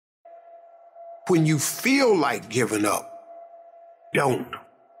When you feel like giving up, don't.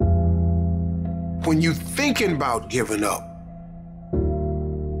 When you thinking about giving up,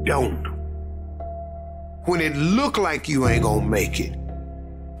 don't. When it look like you ain't gonna make it,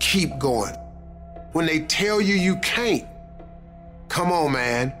 keep going. When they tell you you can't, come on,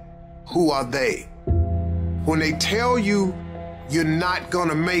 man, who are they? When they tell you you're not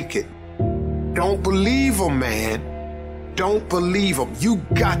gonna make it, don't believe them, man. Don't believe them. You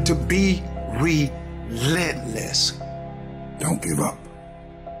got to be relentless. Don't give up.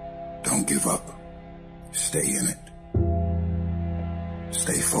 Don't give up. Stay in it.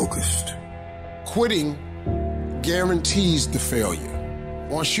 Stay focused. Quitting guarantees the failure.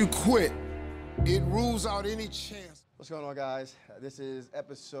 Once you quit, it rules out any chance. What's going on, guys? This is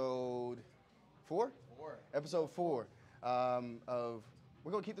episode 4? Episode 4 of,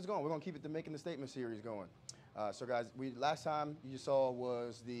 we're gonna keep this going. We're gonna keep it the Making the Statement series going. So guys, last time you saw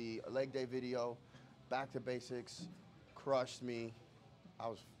was the leg day video, back to basics, crushed me. I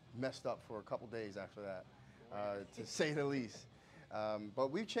was messed up for a couple days after that, to say the least.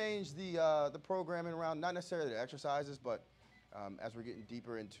 But we've changed the programming around, not necessarily the exercises, but as we're getting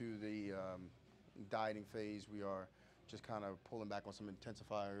deeper into the dieting phase, we are just kind of pulling back on some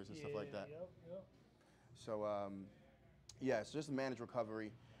intensifiers and stuff like that. Yep. So yeah, it's just to manage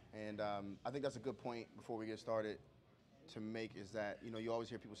recovery. And I think that's a good point before we get started to make, is that, you know, you always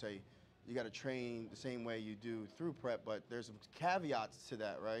hear people say you got to train the same way you do through prep, but there's some caveats to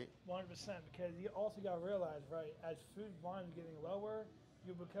that, right? 100%, because you also got to realize, right, as food volume is getting lower,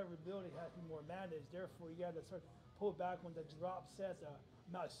 your recoverability has to be more managed. Therefore, you got to sort of pull back when the drop sets,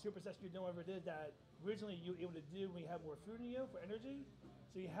 amount of supersets you're doing, whatever it is that originally you were able to do when you have more food in you for energy.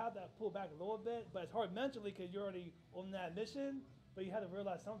 So you have that pull back a little bit, but it's hard mentally because you're already on that mission. But you have to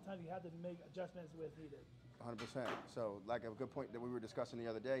realize sometimes you have to make adjustments with needed. 100%. So like a good point that we were discussing the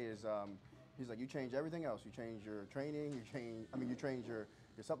other day is, he's like, you change everything else. You change your training, you change your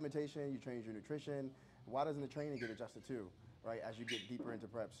supplementation, you change your nutrition. Why doesn't the training get adjusted too, right, as you get deeper into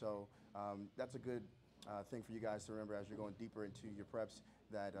prep? So that's a good thing for you guys to remember as you're going deeper into your preps,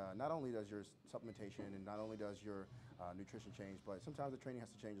 that not only does your supplementation and not only does your nutrition change, but sometimes the training has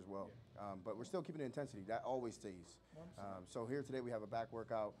to change as well. But we're still keeping the intensity. That always stays. So here today we have a back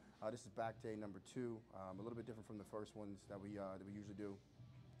workout. This is back day number 2, a little bit different from the first ones that we usually do.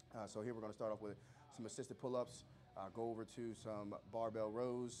 So here we're going to start off with some assisted pull-ups, go over to some barbell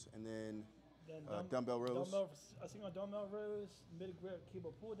rows, and then dumbbell rows. I think on dumbbell rows, mid-grip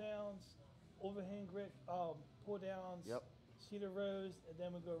cable pull-downs, overhand grip pull-downs. Yep. Cedar rows, and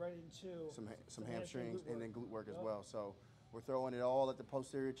then we go right into some hamstrings and then glute work as well. So we're throwing it all at the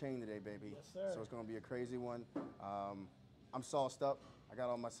posterior chain today, baby. Yes, sir. So it's going to be a crazy one. I'm sauced up. I got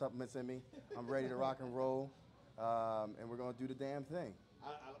all my supplements in me. I'm ready to rock and roll, and we're going to do the damn thing.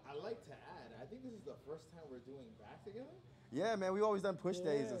 I like to add, I think this is the first time we're doing back together. Yeah, man, we've always done push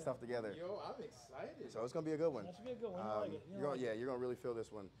days and stuff together. Yo, I'm excited. So it's going to be a good one. That should be a good one. I like it. You're going to really feel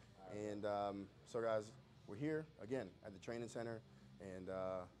this one. And so, guys, we're here, again, at the training center, and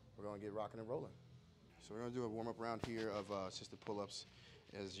we're going to get rocking and rolling. So we're going to do a warm-up round here of assisted pull-ups.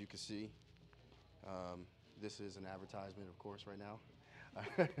 As you can see, this is an advertisement, of course, right now.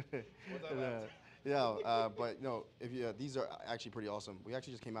 But no, these are actually pretty awesome. We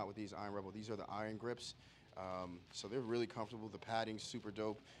actually just came out with these Iron Rebel. These are the iron grips. So they're really comfortable. The padding's super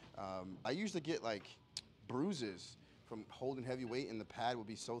dope. I usually get like bruises from holding heavy weight, and the pad would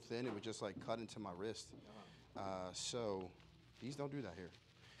be so thin it would just like cut into my wrist. So these don't do that here.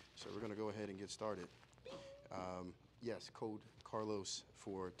 So we're gonna go ahead and get started. Yes, code Carlos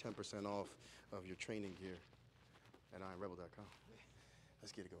for 10% off of your training gear at ironrebel.com.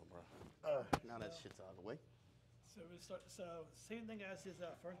 Let's get it going, bro. Now that shit's out of the way. So we start. So same thing as his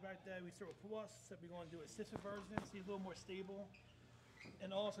first back day. We start with pull-ups. So we're going to do assisted version, so he's a little more stable.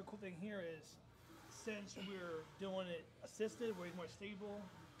 And also, cool thing here is, since we're doing it assisted, where he's more stable,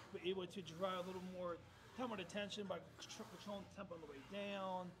 we're able to draw a little more time of attention by controlling the tempo on the way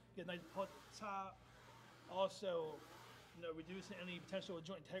down, get a nice pull at the top. Also, reducing any potential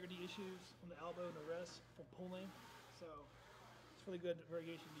joint integrity issues from the elbow and the wrist from pulling. So it's really good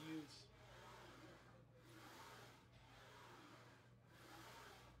variation to use.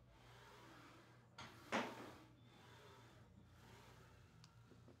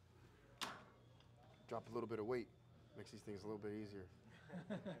 Drop a little bit of weight, makes these things a little bit easier.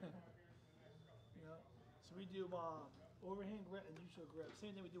 So we do overhand grip and neutral grip.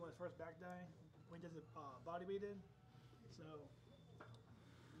 Same thing we do on the first back day when he does it body weighted. So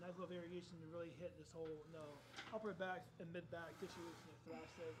nice little variation to really hit this whole upper back and mid back tissues,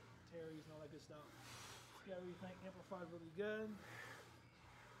 thoracic, teres, and all that good stuff. Got everything amplified really good.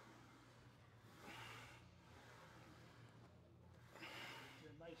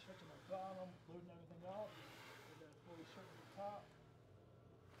 loading everything up. With that fully shut at the top.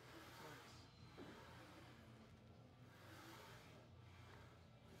 Nice.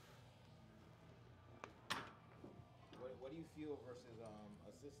 What do you feel versus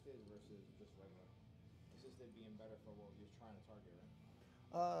assisted versus just regular? Assisted being better for what you're trying to target,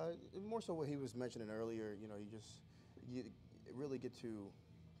 right? More so what he was mentioning earlier. You know, you really get to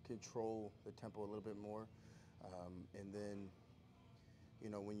control the tempo a little bit more, and then, you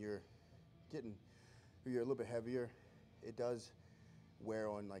know, when you're a little bit heavier, it does wear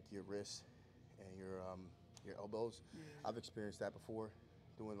on like your wrists and your elbows. Yeah. I've experienced that before,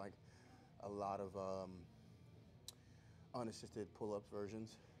 doing like a lot of unassisted pull-up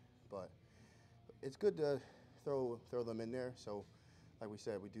versions, but it's good to throw them in there. So, like we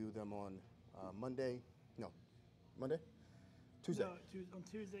said, we do them on Tuesday. No, on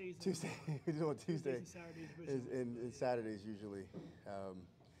Tuesdays. Tuesday. We do it on Tuesday. Tuesdays and Saturdays. And Saturdays usually.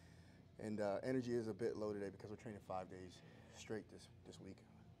 Energy is a bit low today because we're training 5 days straight this week.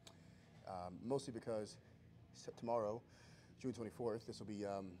 Mostly because tomorrow, June 24th, this will be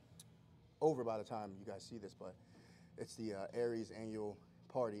over by the time you guys see this, but it's the Aries annual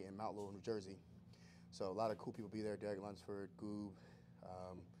party in Mount Lowell, New Jersey. So a lot of cool people be there: Derek Lunsford, Goob,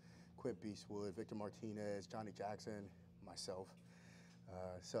 Quint Beastwood, Victor Martinez, Johnny Jackson, myself.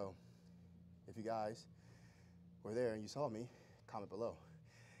 So if you guys were there and you saw me, comment below.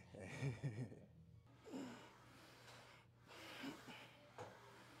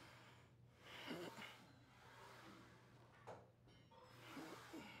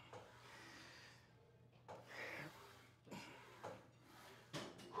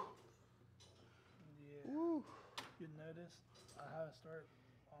 You notice I have to start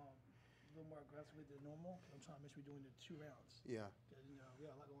a little more aggressively than normal. I'm trying to make sure we're doing the 2 rounds. Yeah. Because, you know, we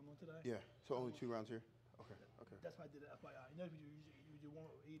got a lot going on today. Yeah. So only 2 rounds here. Okay. Okay. That's why I did it FYI. You know, you do one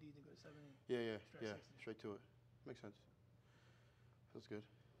with 80, then go to 70. Yeah. Straight 60. Straight to it. Makes sense. Feels good.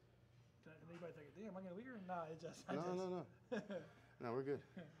 Anybody think, damn, am I getting weaker? Nah, it's just. No. No, we're good.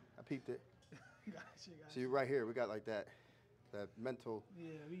 I peeped it. Gotcha. See, right here, we got like that mental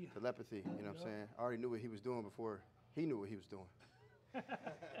Yeah, telepathy. You know what I'm saying? I already knew what he was doing before he knew what he was doing.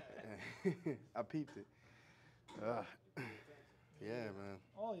 I peeped it. Yeah, man.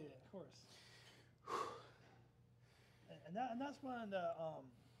 Oh yeah, of course. And that's one of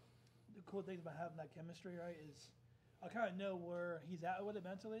the cool things about having that chemistry, right? Is I kind of know where he's at with it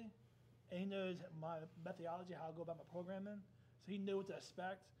mentally, and he knows my methodology, how I go about my programming. So he knew what to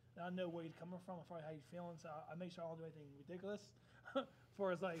expect, and I know where he's coming from, as far as how he's feeling. So I make sure I don't do anything ridiculous,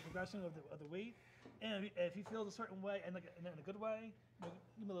 for his like progression of the weight. And if he feels a certain way, and like in a good way, you know,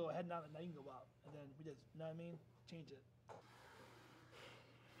 give him a little head nod, and now you can go up, and then we just, you know what I mean, change it.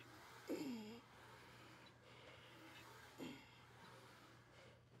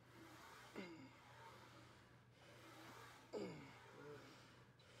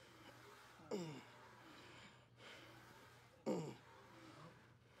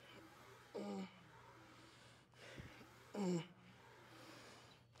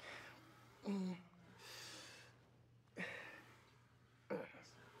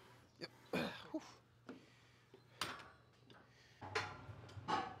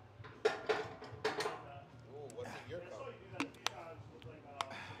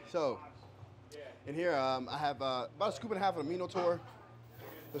 So, in here, I have about a scoop and a half of amino tour,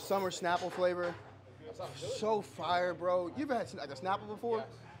 the summer Snapple flavor. So fire, bro. You ever had like a Snapple before? Yes.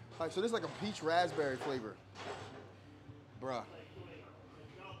 Like, so this is like a peach raspberry flavor. Bruh.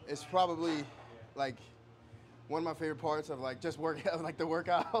 It's probably like one of my favorite parts of like just working, like the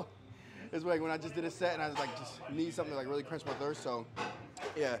workout. Is like when I just did a set and I was like just need something to like really quench my thirst. So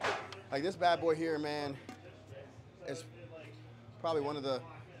yeah, like this bad boy here, man, is probably one of the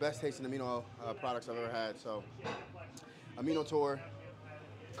best tasting amino products I've ever had. So Amino Tour,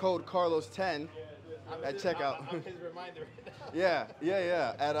 code Carlos10 at checkout. I'm his reminder right now.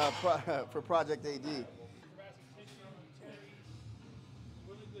 Yeah. At for ProjectAD.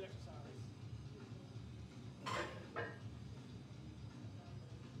 Really good exercise.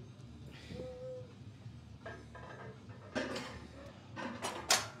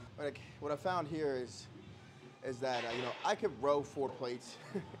 What I found here is that you know, I could row 4 plates.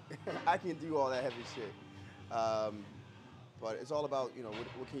 I can do all that heavy shit. But it's all about, you know,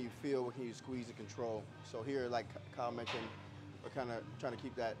 what can you feel, what can you squeeze and control. So here, like Kyle mentioned, we're kind of trying to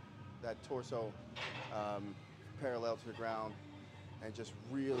keep that torso parallel to the ground and just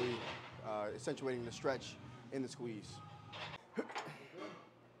really accentuating the stretch in the squeeze.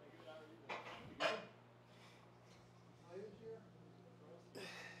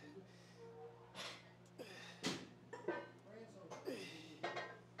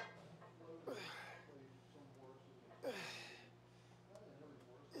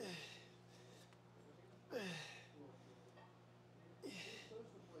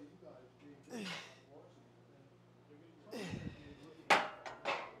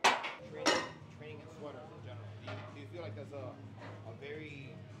 as a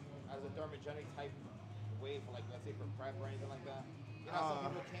very as a thermogenic type way for like let's say for prep or anything like that? You know,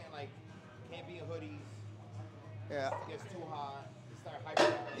 some people can't be in hoodies. Yeah. It gets too hot. They start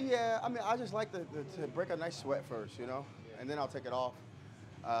hyperventilating. Yeah, I mean, I just like to break a nice sweat first, you know, and then I'll take it off.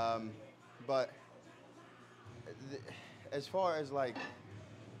 But as far as like,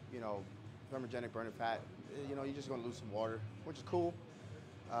 you know, thermogenic burning fat, you know, you're just gonna lose some water, which is cool.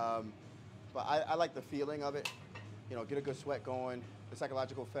 But I like the feeling of it, you know, get a good sweat going, the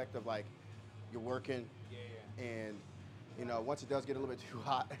psychological effect of like you're working, and you know, once it does get a little bit too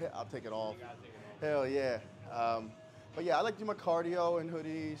hot, I'll take it off. You gotta take it off. Hell yeah. But yeah, I like to do my cardio in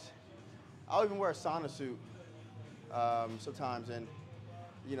hoodies. I'll even wear a sauna suit sometimes, and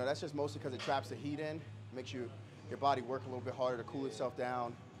you know, that's just mostly because it traps the heat in, makes your body work a little bit harder to cool itself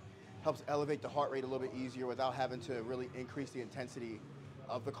down, helps elevate the heart rate a little bit easier without having to really increase the intensity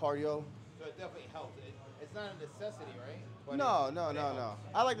of the cardio. So it definitely helps. It's not a necessity, right? But No.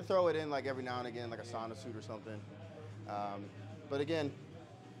 I like to throw it in like every now and again, like a sauna suit or something. But again,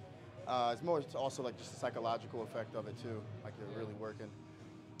 it's also like just the psychological effect of it too, like you're really working.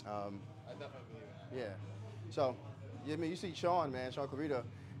 I definitely believe that. Yeah. So, I mean, you see Sean, man, Sean Clarita,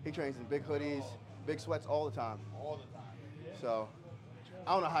 he trains in big hoodies, big sweats all the time. All the time. So,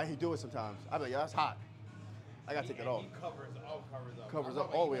 I don't know how he do it sometimes. I'd be like, yeah, that's hot. I gotta take it off. He covers up. Covers I'm up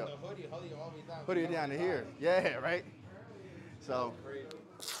talking all the way about up. The hoodie all the way down. Hoodie down to here. Yeah, right? So, Crazy.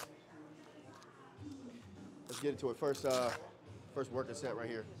 let's get into it. First working set right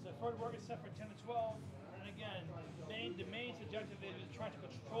here. So first working set for 10 to 12. And again, the main objective is trying to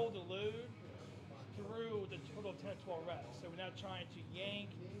control the load through the total of 10 to 12 reps. So we're not trying to yank,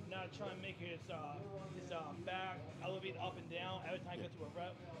 we're not trying to make his back elevate up and down every time you go through a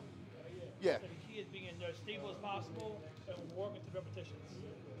rep. Yeah. So the key is being as stable as possible and working through repetitions.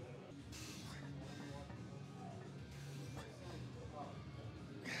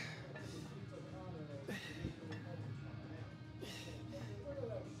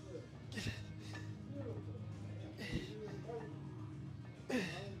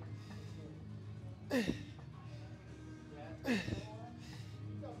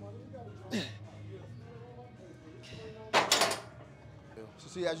 So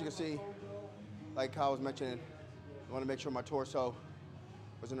see, as you can see, like Kyle was mentioning, I want to make sure my torso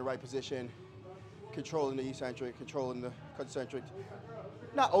was in the right position, controlling the eccentric, controlling the concentric.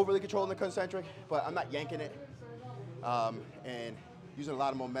 Not overly controlling the concentric, but I'm not yanking it, and using a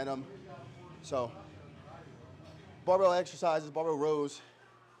lot of momentum. So barbell exercises, barbell rows,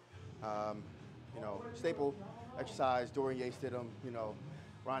 you know, staple exercise, Dorian Yates did them, you know,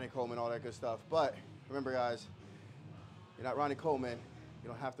 Ronnie Coleman, all that good stuff. But remember, guys, you're not Ronnie Coleman. You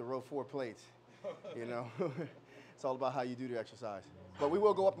don't have to row 4 plates, you know. It's all about how you do the exercise. But we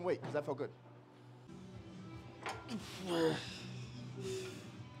will go up and weight, because that felt good.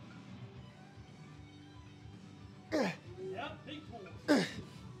 Yep, big pulls.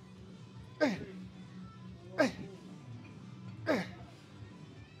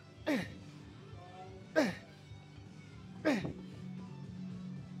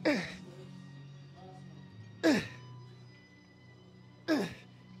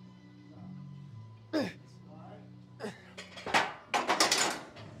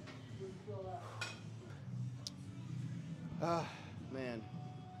 Man.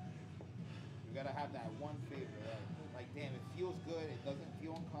 You gotta have that one favor. Like, damn, it feels good. It doesn't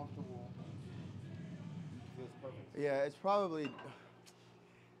feel uncomfortable. It feels perfect. Yeah, it's probably,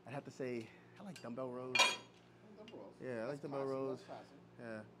 I'd have to say, I like dumbbell rows. Yeah, I like dumbbell rows.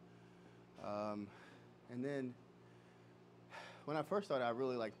 Yeah. And then, when I first started, I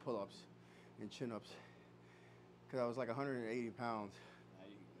really liked pull-ups and chin-ups, because I was like 180 pounds.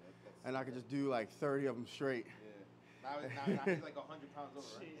 And I could just do like 30 of them straight. Now he's like 100 pounds over,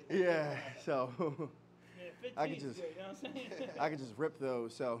 right? Yeah, so Yeah, I could 15's just, good, you know what I'm saying? I could just rip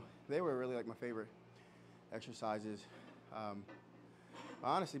those. So they were really like my favorite exercises.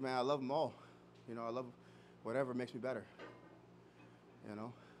 Honestly, man, I love them all. You know, I love whatever makes me better. You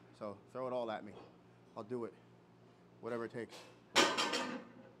know, so throw it all at me. I'll do it, whatever it takes. Guys,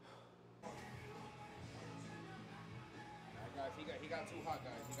 he got too hot,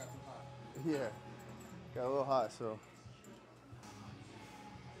 guys. He got too hot. Yeah, got a little hot, so.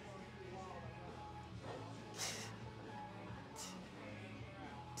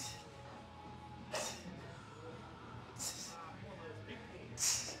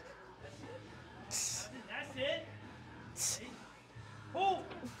 That's it. Pull.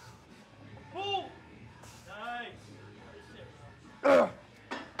 Pull. Nice.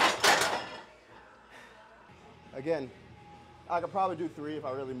 Again, I could probably do 3 if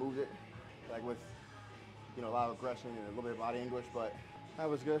I really moved it, like with you know, a lot of aggression and a little bit of body English, but that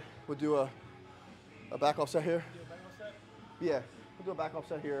was good. We'll do a back offset here. Do a back offset? Yeah, we'll do a back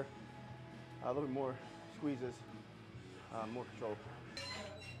offset here. A little bit more squeezes, more control.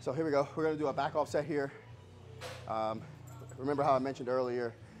 So here we go. We're gonna do a back offset here. Remember how I mentioned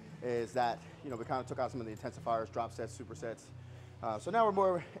earlier is that, you know, we kind of took out some of the intensifiers, drop sets, supersets. So now we're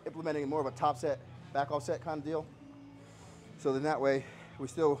more implementing more of a top set, back offset kind of deal. So then that way we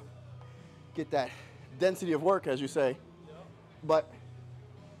still get that density of work, as you say, but,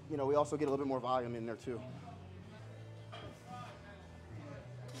 you know, we also get a little bit more volume in there too.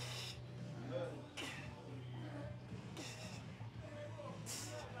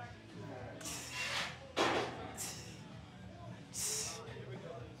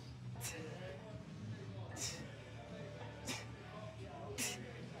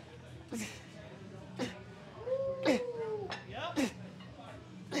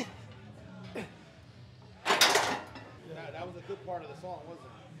 That was a good part of the song,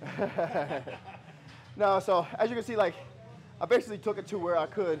 wasn't it? No, so as you can see, like, I basically took it to where I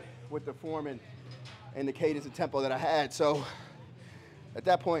could with the form and the cadence and tempo that I had. So at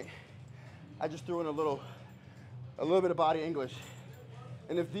that point, I just threw in a little bit of body English.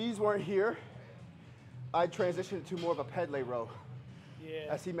 And if these weren't here, I'd transition to more of a pedale row,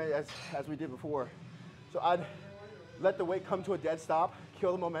 as we did before. So I'd let the weight come to a dead stop,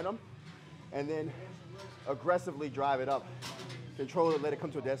 kill the momentum, and then aggressively drive it up. Control it, let it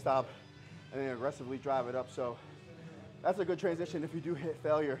come to a dead stop, and then aggressively drive it up. So that's a good transition if you do hit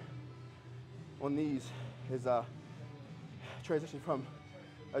failure on these, is transition from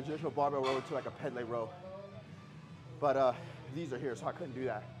a traditional barbell row to like a pedale row. But these are here, so I couldn't do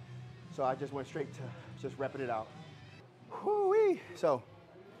that. So I just went straight to just repping it out. Whoo-wee! So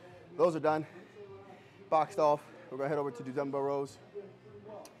those are done, boxed off. We're gonna head over to do dumbbell rows.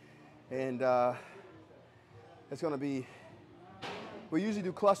 And it's gonna be, we usually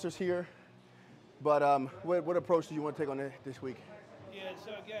do clusters here, but what approach do you want to take on it this week? Yeah,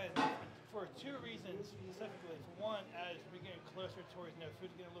 so again, for two reasons specifically. For one, as we're getting closer towards, you know,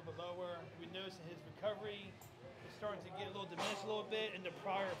 food's getting a little bit lower, we noticed his recovery is starting to get a little diminished a little bit in the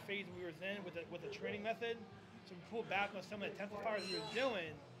prior phase we were in with the training method. So we pulled back on some of the intensifiers we were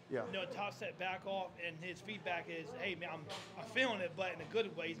doing. Yeah. You know, top set back off, and his feedback is, hey man, I'm feeling it, but in a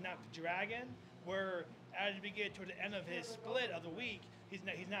good way. He's not dragging. Where as we get toward the end of his split of the week, he's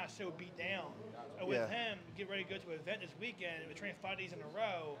not so beat down. And with him, get ready to go to an event this weekend. We train 5 days in a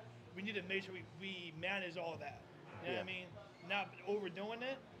row. We need to make sure we manage all that. You know what I mean? Not overdoing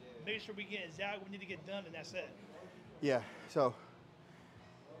it. Make sure we get exactly what we need to get done, and that's it. Yeah. So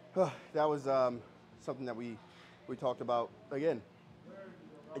that was something that we talked about again.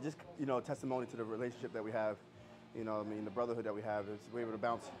 It just, you know, testimony to the relationship that we have. You know, I mean, the brotherhood that we have is we're able to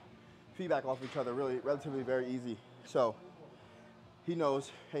bounce feedback off each other really relatively very easy. So he knows,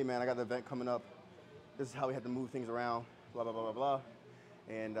 hey man, I got the event coming up. This is how we have to move things around, blah, blah, blah, blah, blah.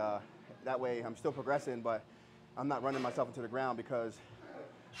 And that way I'm still progressing, but I'm not running myself into the ground because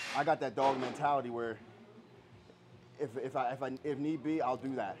I got that dog mentality where if need be, I'll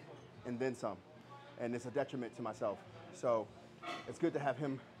do that and then some. And it's a detriment to myself. So it's good to have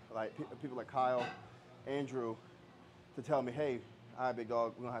him, like people like Kyle, Andrew, to tell me, hey, all right, big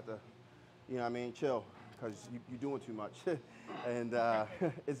dog, we're gonna have to, you know what I mean, chill, because you're doing too much. And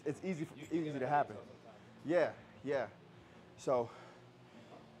it's easy to happen. Yeah. So,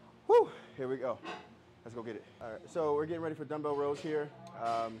 whew, here we go. Let's go get it. All right, so we're getting ready for dumbbell rows here.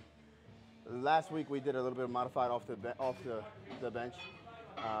 Last week we did a little bit of modified off the bench,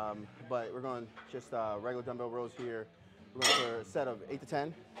 but we're going just regular dumbbell rows here. We're going for a set of 8 to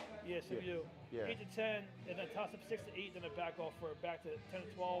 10. Yes, we do. 8 to 10, and then toss up 6 to 8, then a back off for back to 10 to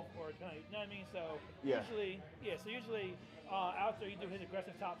 12, or 10, you know what I mean? So usually after you do his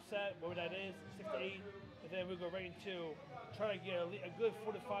aggressive top set, whatever that is, 6 to 8, and then we go right into try to get a good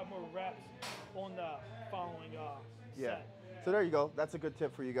 4 to 5 more reps on the following set. So there you go. That's a good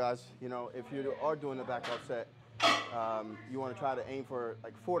tip for you guys. You know, if you are doing the back off set, you want to try to aim for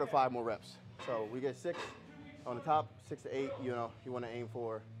like 4 to 5 more reps. So we get 6 on the top, 6 to 8. You know, you want to aim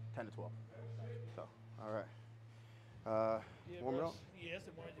for 10 to 12. So, all right. Warm it up. Yeah, that's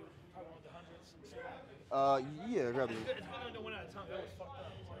the one I do. Probably one of the hundreds. Yeah, grab it. It's good to do one at a time. That was fucked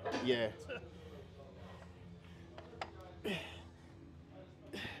up. Yeah. Feet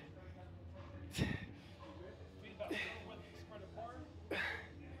about spread apart.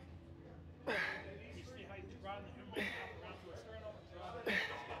 You see how you drive the humerus around to a sternum, drive it,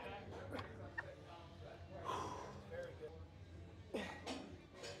 step back. Very good.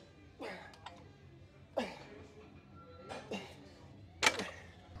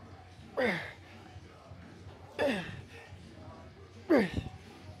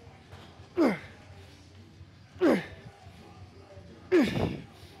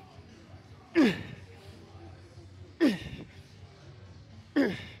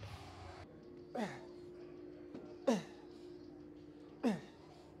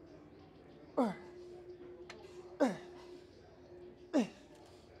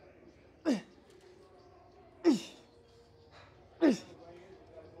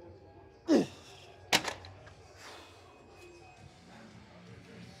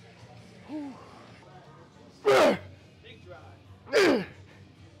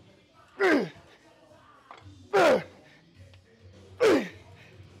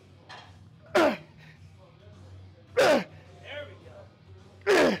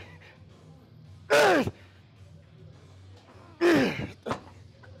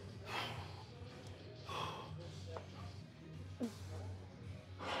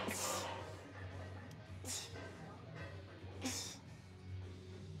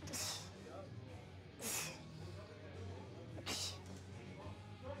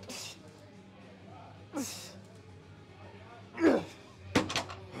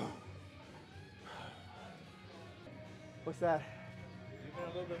 What's that? You've been a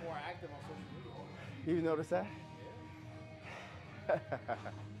little bit more active on social media. You notice that?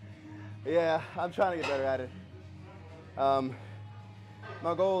 Yeah, I'm trying to get better at it.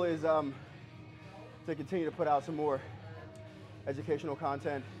 My goal is to continue to put out some more educational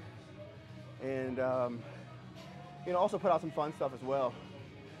content and you know, also put out some fun stuff as well,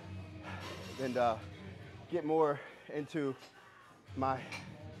 and get more into my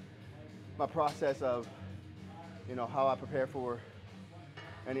process of, you know, how I prepare for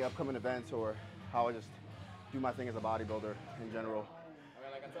any upcoming events or how I just do my thing as a bodybuilder in general. I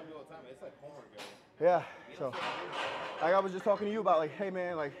mean, like I tell people all the time, it's like homework, yo. Yeah, so like I was just talking to you about, like, hey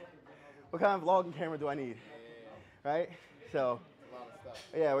man, like what kind of vlogging camera do I need? Right? So A lot of stuff.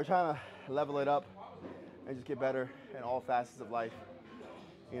 yeah, we're trying to level it up and just get better in all facets of life.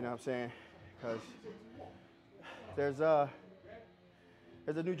 You know what I'm saying? Because there's a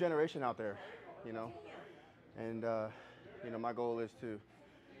new generation out there, you know, and you know, my goal is to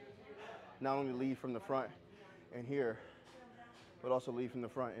not only lead from the front and here, but also lead from the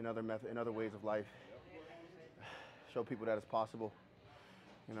front in other ways of life. Show people that it's possible.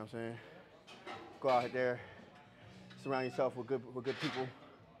 You know what I'm saying? Go out there, surround yourself with good people.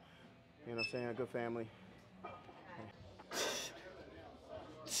 You know what I'm saying? A good family.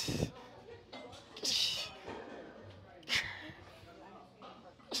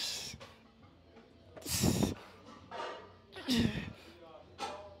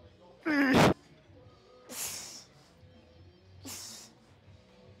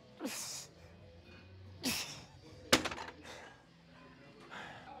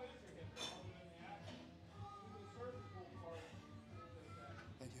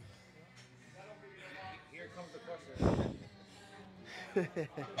 Thank you. Here comes the question.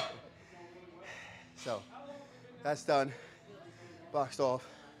 So that's done, boxed off.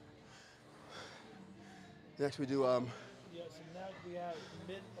 Next we do Yeah, so now we have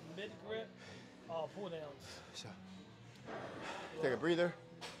a mid grip pull downs. so take a breather,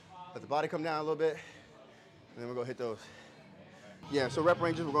 let the body come down a little bit, and then we're gonna hit those. Yeah, so rep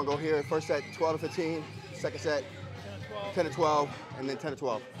ranges, we're gonna go here. First set, 12 to 15. Second set, 10 to 12, and then 10 to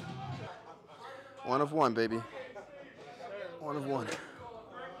 12. 1 of 1, baby. 1 of 1.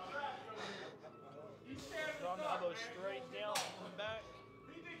 Draw the elbows straight down from the back.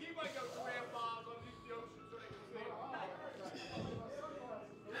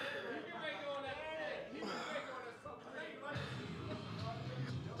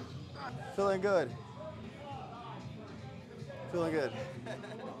 Feeling good. Feeling good.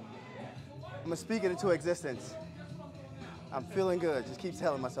 I'm gonna speak it into existence. I'm feeling good. Just keep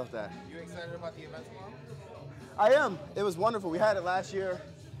telling myself that. You excited about the event tomorrow? I am. It was wonderful. We had it last year.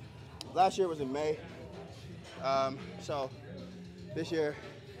 Last year was in May. So this year,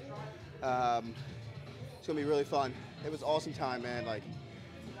 it's gonna be really fun. It was awesome time, man. Like,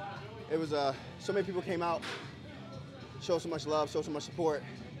 it was, so many people came out, showed so much love, showed so much support.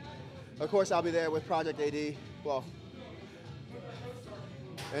 Of course, I'll be there with ProjectAD. Well,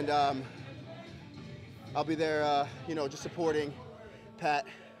 and I'll be there, you know, just supporting Pat,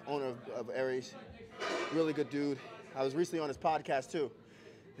 owner of Aries. Really good dude. I was recently on his podcast too,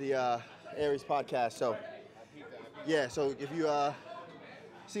 the Aries podcast. So yeah, so if you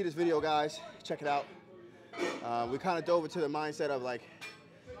see this video, guys, check it out. We kind of dove into the mindset of like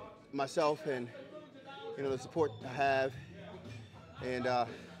myself and, you know, the support I have, and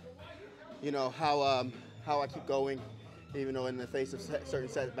you know, how I keep going, even though in the face of certain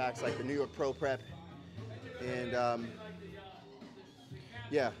setbacks like the New York Pro Prep. And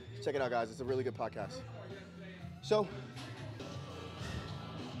yeah, check it out, guys. It's a really good podcast. So,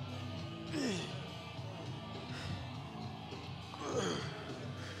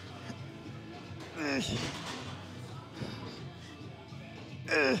 okay.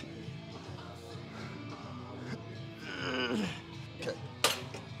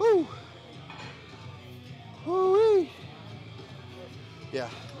 Woo. Woo-wee. Yeah.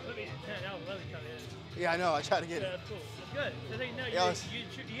 That was really coming in. Yeah, I know. I try to get Yeah, it. that's cool. That's good. So they know Yeah, you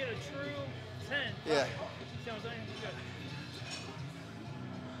get a true 10. Yeah. See what I'm saying?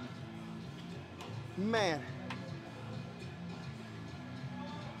 Good. Man.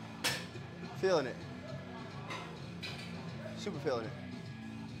 Feeling it. Super feeling it.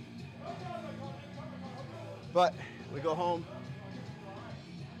 But we go home.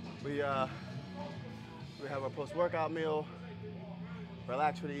 We have our post-workout meal.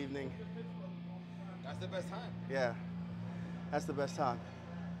 Relax for the evening. That's the best time. Yeah, that's the best time.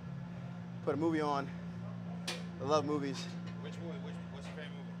 Put a movie on. I love movies. Which movie? What's your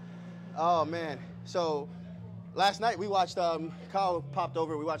favorite movie? Oh man, so last night we watched, Kyle popped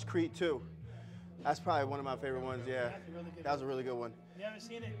over, we watched Creed 2. That's probably one of my favorite ones. Yeah, That's a really good that was a one. really good one. If you haven't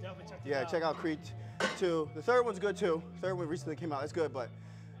seen it, definitely check it Yeah, out. check out Creed 2. The third one's good too. Third one recently came out. It's good, but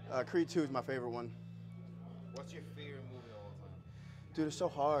Creed 2 is my favorite one. What's your favorite movie of all time? Dude, it's so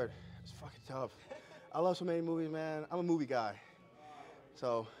hard. It's fucking tough. I love so many movies, man. I'm a movie guy.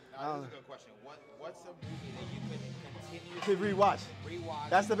 So, Now, this is a good question. What's a movie that you could to continue rewatch. rewatch?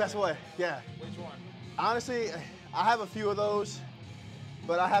 That's the best way. Yeah. Which one? Honestly, I have a few of those,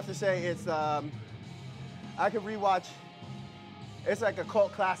 but I have to say it's I could rewatch. It's like a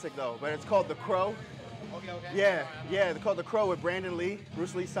cult classic though, but it's called The Crow. Okay. Yeah, yeah, it's called The Crow with Brandon Lee,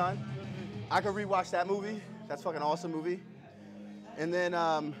 Bruce Lee's son. I could rewatch that movie. That's a fucking awesome movie. And then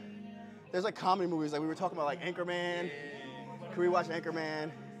there's like comedy movies, like we were talking about, like Anchorman. Could rewatch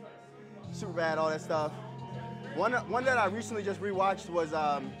Anchorman, Superbad, all that stuff. One that I recently just rewatched was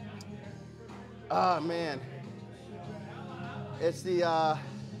man, it's the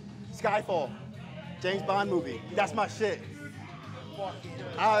Skyfall, James Bond movie. That's my shit.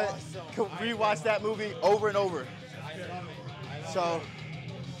 I could rewatch that movie over and over. So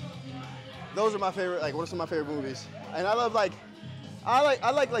those are my favorite. Like, what are some of my favorite movies? And I love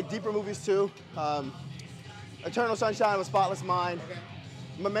I like deeper movies too. Eternal Sunshine of a Spotless Mind.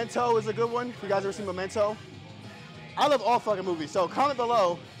 Memento is a good one. If you guys ever seen Memento? I love all fucking movies. So comment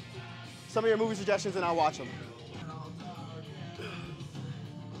below some of your movie suggestions and I'll watch them.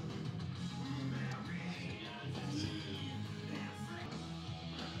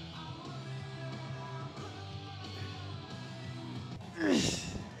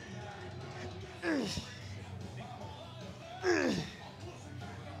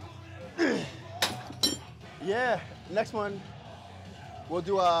 Yeah, next one we'll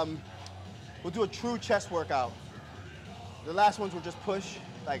do a true chest workout. The last ones were just push,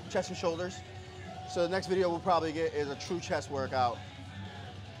 like chest and shoulders. So the next video we'll probably get is a true chest workout.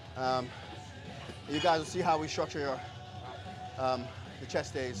 You guys will see how we structure the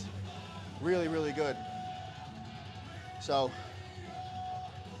chest days. Really, really good. So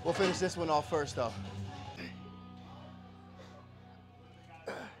we'll finish this one off first though.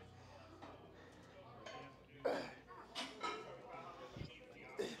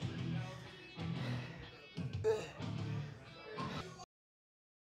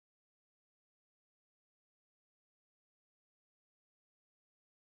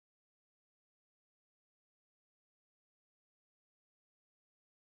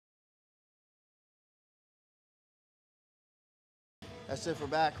 That's it for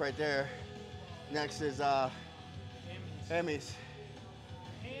back right there. Next is hammies.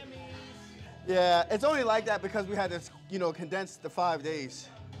 Yeah, it's only like that because we had to, condense the 5 days.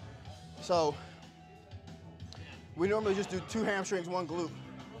 So we normally just do 2 hamstrings, 1 glute.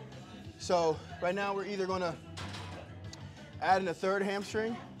 So right now we're either gonna add in a 3rd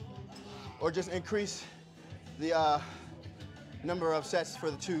hamstring or just increase the number of sets for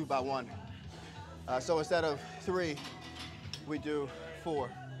the 2 by 1. So instead of 3, we do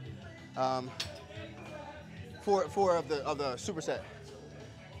 4. 4 of the superset.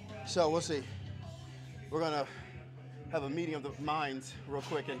 So we'll see. We're gonna have a meeting of the minds real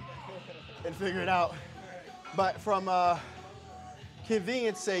quick and figure it out. But from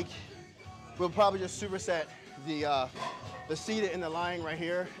convenience sake, we'll probably just superset the seated and the lying right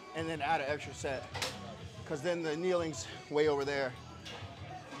here, and then add an extra set, because then the kneeling's way over there.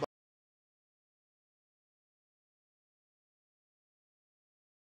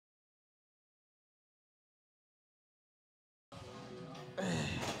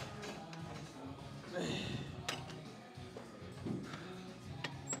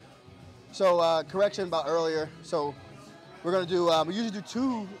 So correction about earlier. So we're gonna do, we usually do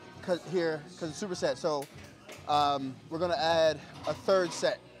 2 here because it's superset. So we're gonna add a 3rd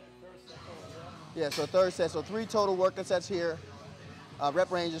set. Yeah, so a 3rd set. So 3 total working sets here.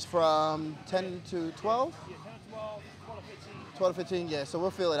 Rep ranges from 10 to 12? Yeah, 10 to 12, 12 to 15. 12 to 15, yeah, so we'll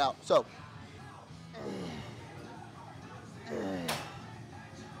fill it out. So.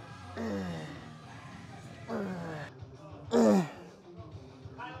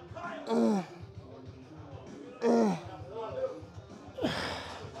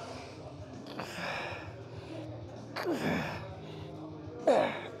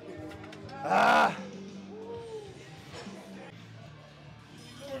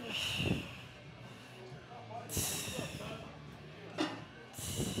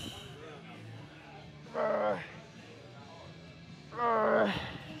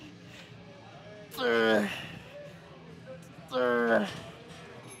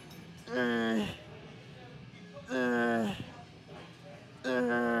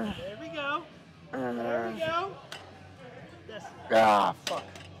 There we go. There we go. That's Ah, fuck.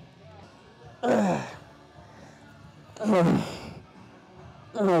 Oh,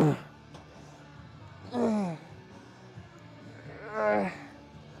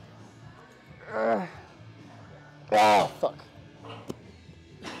 fuck.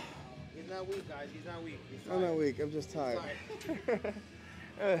 He's not weak, guys. He's not weak. He's I'm not weak. I'm just tired.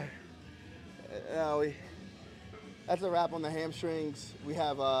 That's a wrap on the hamstrings. We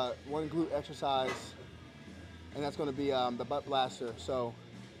have one glute exercise, and that's going to be the butt blaster. So,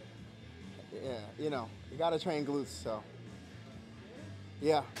 yeah, you know, you got to train glutes. So,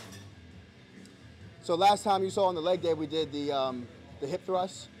 yeah. So last time you saw on the leg day, we did the hip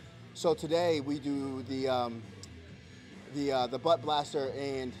thrust. So today we do the butt blaster,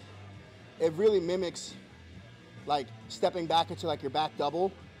 and it really mimics like stepping back into like your back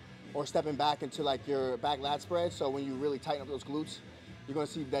double, or stepping back into like your back lat spread. So when you really tighten up those glutes, you're gonna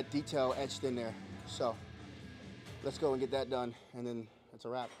see that detail etched in there. So let's go and get that done, and then it's a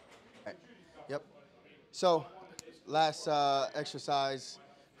wrap. All right. Yep. So last exercise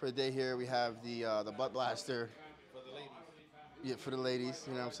for the day here, we have the butt blaster. For the ladies. Yeah, for the ladies,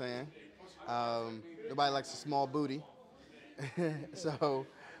 you know what I'm saying? Nobody likes a small booty. So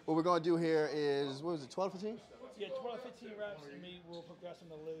what we're gonna do here is, what was it, 12, 15? Yeah, 12, 15 reps, and we will progress on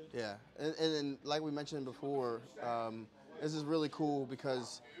the load. Yeah, and then like we mentioned before, this is really cool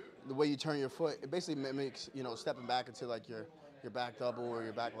because the way you turn your foot, it basically mimics, you know, stepping back into like your back double or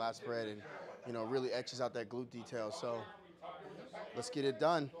your back lat spread, and you know, really etches out that glute detail. So let's get it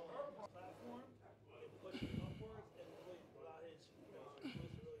done. Platform, and push it upwards, and really allow his glutes to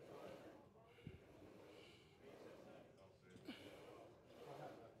really fire.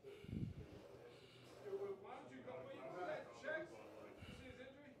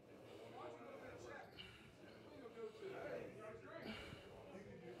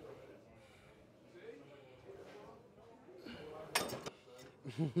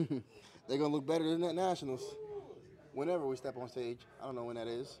 They're gonna look better than that Nationals whenever we step on stage. I don't know when that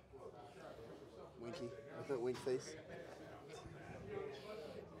is. Winky, wink face.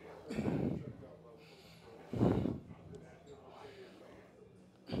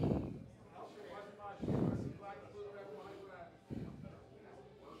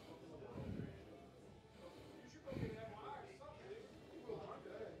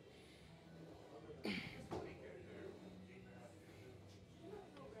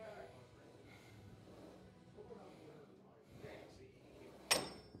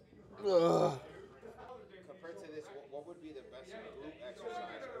 Ugh. Compared to this, what would be the best group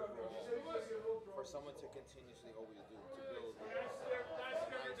exercise overall for someone to continuously always do to build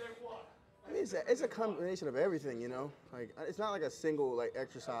I mean, it's a combination of everything, you know. Like, it's not like a single like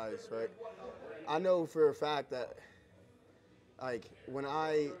exercise, right? I know for a fact that, like, when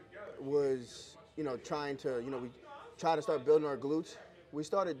I was, you know, trying to, you know, we try to start building our glutes, we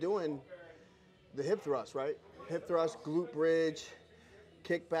started doing the hip thrust, right? Hip thrust, glute bridge,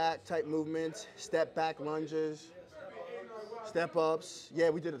 kick back type movements, step back lunges, step ups.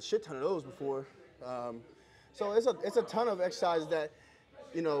 Yeah, we did a shit ton of those before. So it's a ton of exercises that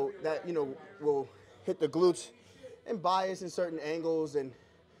will hit the glutes and bias in certain angles and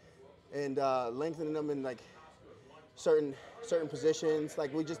lengthening them in like certain positions.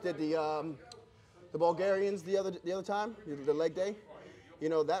 Like we just did the Bulgarians the other time, the leg day. You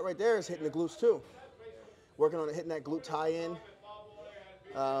know, that right there is hitting the glutes too. Working on hitting that glute tie-in.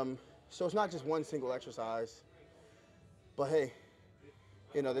 So it's not just one single exercise. But hey,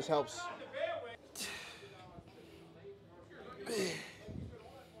 you know, this helps.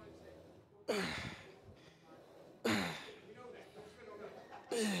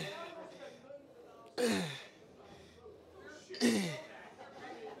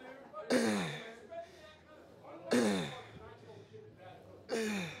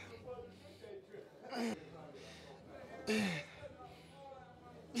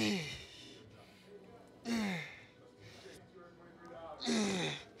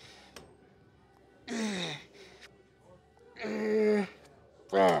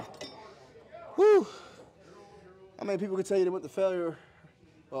 Whew. How many people could tell you they went to failure?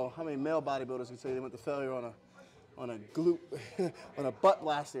 Well, how many male bodybuilders could tell you they went to failure on a glute, on a butt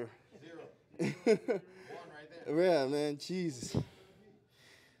blaster? 0. 1 right there. Yeah, man, Jesus.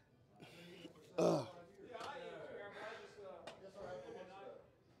 God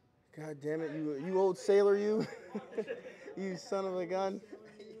damn it, you old sailor, you. You son of a gun.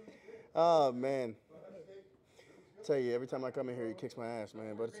 Oh, man. I tell you, every time I come in here, he kicks my ass,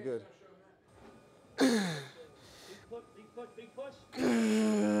 man, but it's good. Big push.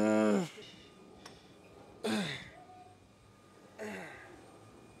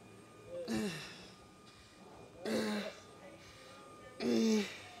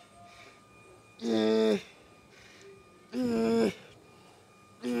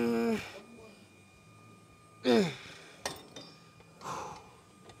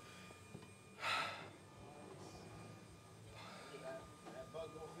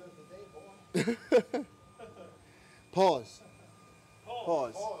 Pause.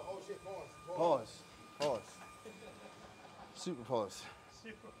 Pause. Oh shit, pause. Pause. Pause. Super pause.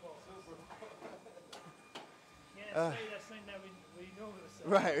 Super Bowl. Can't say that thing that we normally say.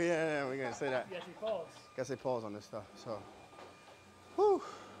 Right, yeah, we're gonna say that. You actually pause. Gotta say pause on this stuff, so. Whew.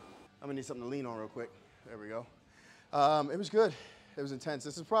 I'm gonna need something to lean on real quick. There we go. It was good. It was intense.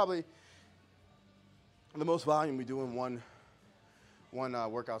 This is probably the most volume we do in one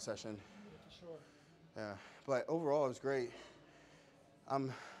workout session. Yeah, for sure. Yeah, but overall it was great.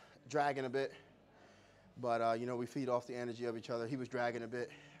 I'm dragging a bit, but you know, we feed off the energy of each other. He was dragging a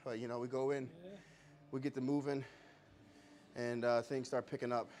bit, but you know, we go in, we get to moving, and things start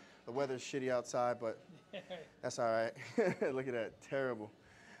picking up. The weather's shitty outside, but that's all right. Look at that, terrible.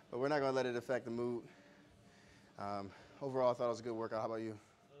 But we're not gonna let it affect the mood. Overall, I thought it was a good workout. How about you?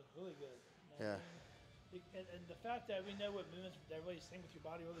 It was really good. Yeah. And the fact that we know what movements that really sync with your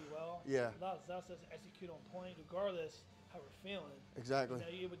body really well. Yeah. Allows us to execute on point, regardless how we're feeling. Exactly.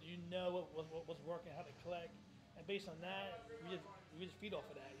 You know what's working, how to collect, and based on that, we just feed off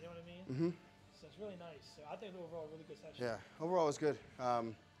of that. You know what I mean? Mm-hmm. So it's really nice. So I think overall, really good session. Yeah. Overall, it was good.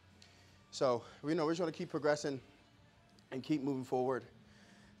 So we know we're just gonna keep progressing and keep moving forward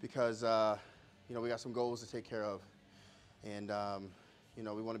because you know, we got some goals to take care of, and you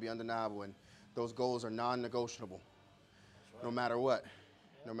know, we want to be undeniable, and those goals are non-negotiable. Right. No matter what,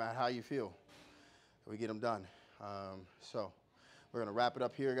 no matter how you feel, we get them done. So we're gonna wrap it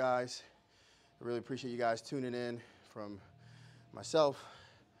up here, guys. I really appreciate you guys tuning in. From myself,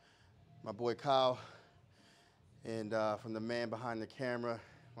 my boy Kyle, and from the man behind the camera,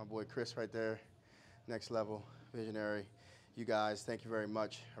 my boy Chris right there, next level visionary. You guys, thank you very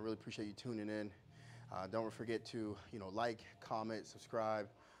much. I really appreciate you tuning in. Don't forget to, you know, like, comment, subscribe,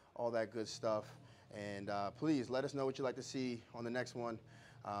 all that good stuff. And please let us know what you'd like to see on the next one.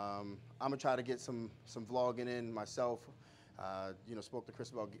 I'm gonna try to get some vlogging in myself. You know, spoke to Chris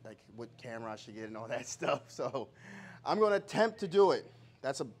about like what camera I should get and all that stuff. So I'm gonna attempt to do it.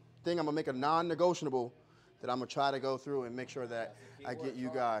 That's a thing I'm gonna make a non-negotiable that I'm gonna try to go through and make sure that I get you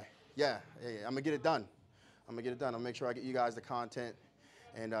guys. Yeah, I'm gonna get it done. I'm gonna get it done. I'll make sure I get you guys the content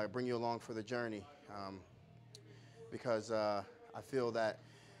and bring you along for the journey. Because I feel that,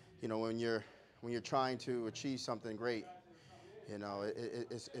 you know, when you're trying to achieve something great, you know,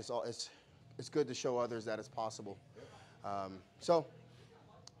 it's good to show others that it's possible. So,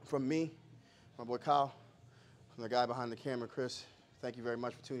 from me, my boy Kyle, from the guy behind the camera, Chris, thank you very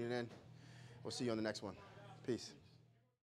much for tuning in. We'll see you on the next one. Peace.